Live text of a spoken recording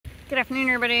Good afternoon,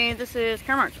 everybody. This is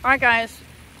Karen. All right, guys,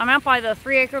 I'm out by the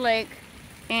 3-acre lake,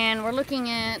 and we're looking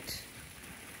at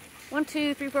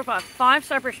 5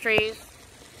 cypress trees.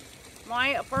 My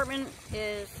apartment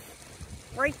is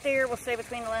right there. We'll say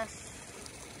between the last,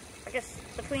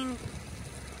 between,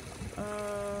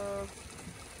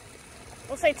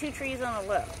 we'll say 2 trees on the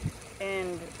left,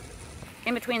 and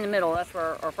in between the middle, that's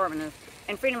where our apartment is.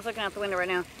 And Freedom's looking out the window right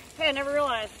now. Hey, I never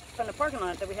realized from the parking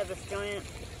lot that we have this giant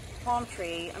palm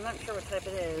tree. I'm not sure what type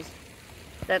it is.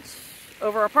 That's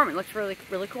over our apartment. Looks really,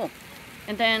 really cool.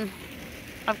 And then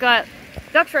I've got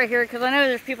ducks right here because I know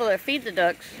there's people that feed the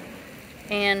ducks.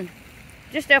 And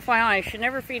just FYI, you should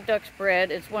never feed ducks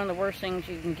bread. It's one of the worst things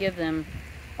you can give them.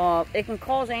 It can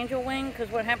cause angel wing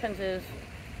because what happens is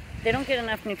they don't get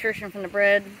enough nutrition from the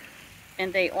bread,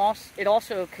 and it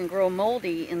also can grow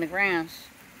moldy in the grass,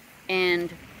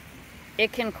 and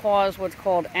it can cause what's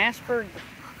called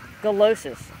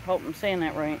aspergillosis. Hope I'm saying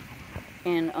that right.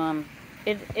 And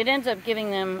it ends up giving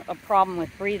them a problem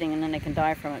with breathing, and then they can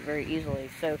die from it very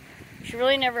easily. So you should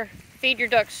really never feed your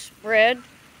ducks bread.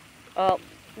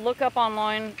 Look up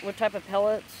online what type of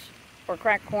pellets or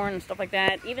cracked corn and stuff like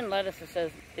that. Even lettuce, it says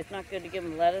it's not good to give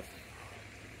them lettuce.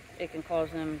 It can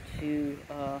cause them to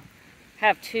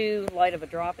have too light of a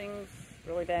droppings,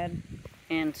 really bad.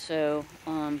 And so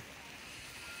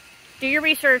do your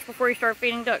research before you start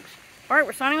feeding ducks. All right,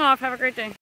 we're signing off. Have a great day.